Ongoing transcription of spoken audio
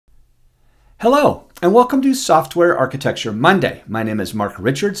Hello, and welcome to Software Architecture Monday. My name is Mark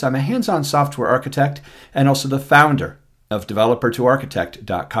Richards. I'm a hands-on software architect and also the founder of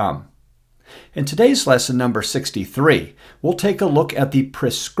developer2architect.com. In today's lesson number 63, we'll take a look at the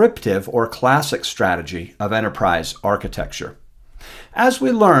prescriptive or classic strategy of enterprise architecture. As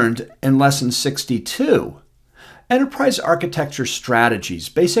we learned in lesson 62, enterprise architecture strategies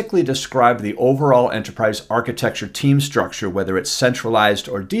basically describe the overall enterprise architecture team structure, whether it's centralized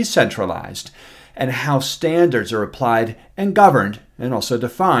or decentralized, and how standards are applied and governed and also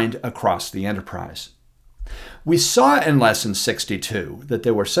defined across the enterprise. We saw in lesson 62 that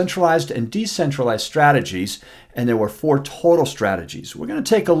there were centralized and decentralized strategies, and there were 4 total strategies. We're going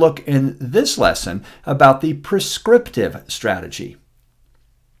to take a look in this lesson about the prescriptive strategy.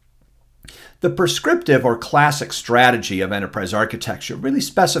 The prescriptive or classic strategy of enterprise architecture really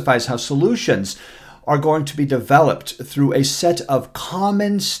specifies how solutions are going to be developed through a set of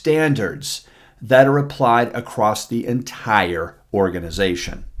common standards that are applied across the entire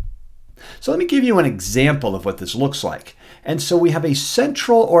organization. So let me give you an example of what this looks like. And so we have a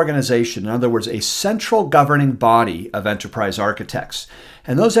central organization, in other words, a central governing body of enterprise architects.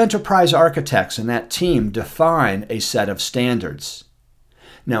 And those enterprise architects and that team define a set of standards.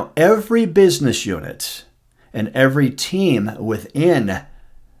 Now, every business unit and every team within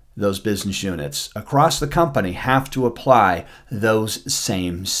those business units across the company have to apply those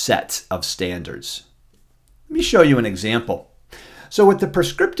same set of standards. Let me show you an example. So with the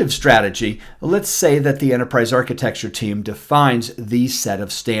prescriptive strategy, let's say that the enterprise architecture team defines these set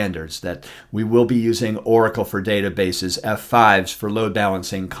of standards, that we will be using Oracle for databases, F5s for load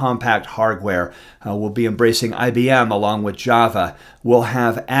balancing, compact hardware. We'll be embracing IBM along with Java. We'll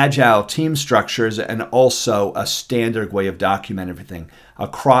have agile team structures and also a standard way of documenting everything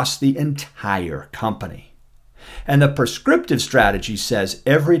across the entire company. And the prescriptive strategy says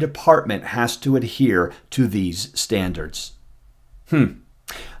every department has to adhere to these standards.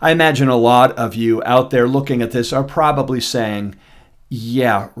 I imagine a lot of you out there looking at this are probably saying,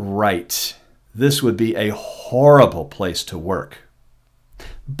 yeah, right, this would be a horrible place to work.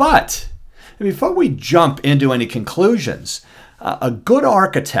 But before we jump into any conclusions, a good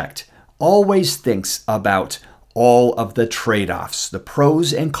architect always thinks about all of the trade-offs, the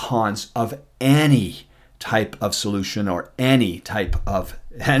pros and cons of any type of solution or any type of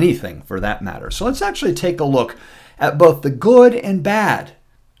anything for that matter. So let's actually take a look at both the good and bad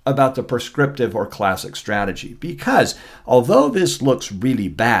about the prescriptive or classic strategy. Because although this looks really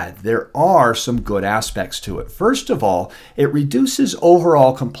bad, there are some good aspects to it. First of all, it reduces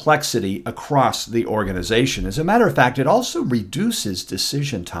overall complexity across the organization. As a matter of fact, it also reduces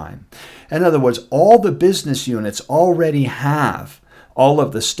decision time. In other words, all the business units already have all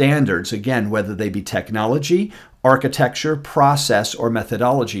of the standards, again, whether they be technology, architecture, process, or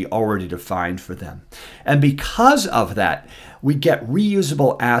methodology already defined for them. And because of that, we get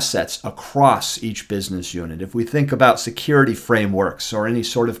reusable assets across each business unit. If we think about security frameworks or any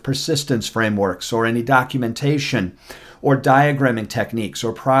sort of persistence frameworks or any documentation or diagramming techniques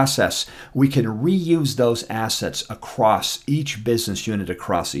or process, we can reuse those assets across each business unit,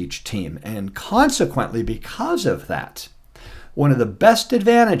 across each team. And consequently, because of that, one of the best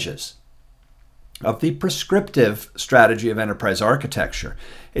advantages of the prescriptive strategy of enterprise architecture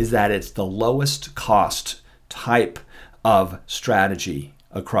is that it's the lowest cost type of strategy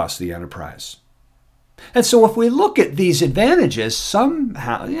across the enterprise. And so if we look at these advantages,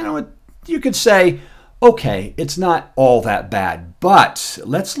 somehow, you could say, okay, it's not all that bad, but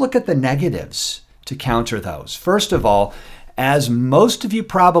let's look at the negatives to counter those. First of all, as most of you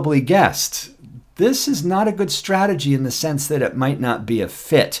probably guessed, this is not a good strategy in the sense that it might not be a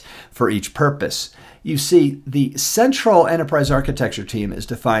fit for each purpose. You see, the central enterprise architecture team is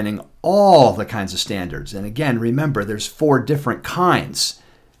defining all the kinds of standards. And again, remember, there's 4 different kinds: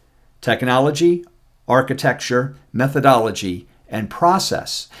 technology, architecture, methodology, and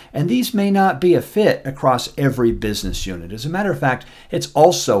process. And these may not be a fit across every business unit. As a matter of fact, it's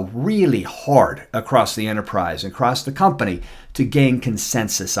also really hard across the enterprise, across the company, to gain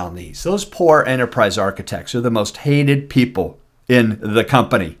consensus on these. Those poor enterprise architects are the most hated people in the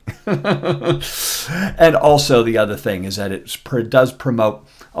company. And also the other thing is that it does promote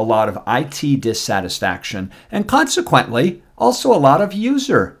a lot of IT dissatisfaction and consequently also a lot of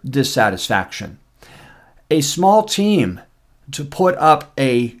user dissatisfaction. A small team to put up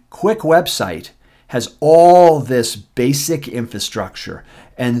a quick website has all this basic infrastructure,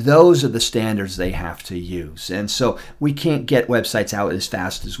 and those are the standards they have to use. And so we can't get websites out as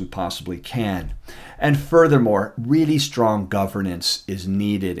fast as we possibly can. And furthermore, really strong governance is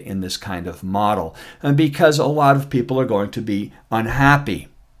needed in this kind of model, and because a lot of people are going to be unhappy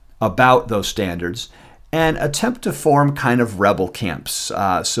about those standards and attempt to form kind of rebel camps,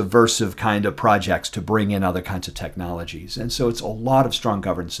 subversive kind of projects to bring in other kinds of technologies. And so it's a lot of strong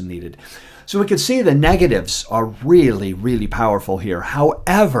governance needed. So we can see the negatives are really, really powerful here.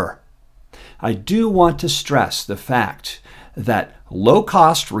 However, I do want to stress the fact that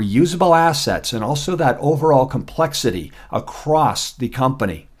low-cost, reusable assets and also that overall complexity across the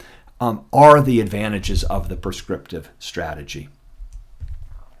company are the advantages of the prescriptive strategy.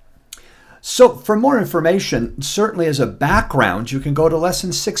 So for more information, certainly as a background, you can go to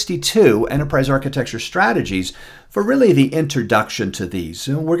Lesson 62, Enterprise Architecture Strategies, for really the introduction to these.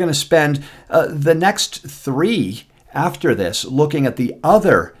 And we're going to spend the next 3 after this looking at the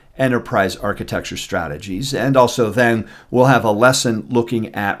other enterprise architecture strategies, and also then we'll have a lesson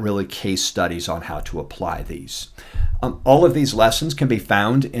looking at really case studies on how to apply these. All of these lessons can be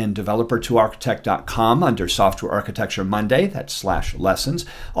found in developer2architect.com under Software Architecture Monday, that's /lessons.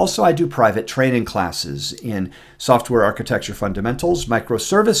 Also, I do private training classes in Software Architecture Fundamentals,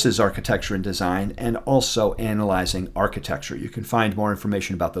 Microservices Architecture and Design, and also Analyzing Architecture. You can find more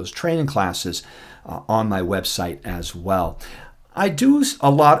information about those training classes on my website as well. I do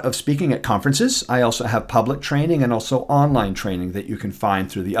a lot of speaking at conferences. I also have public training and also online training that you can find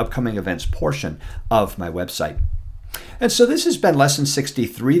through the upcoming events portion of my website. And so this has been Lesson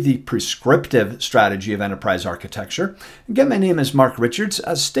 63, the prescriptive strategy of enterprise architecture. Again, my name is Mark Richards.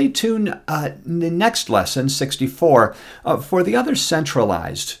 Stay tuned in the next lesson, 64, for the other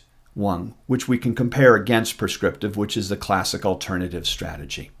centralized one, which we can compare against prescriptive, which is the classic alternative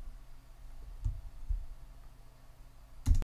strategy.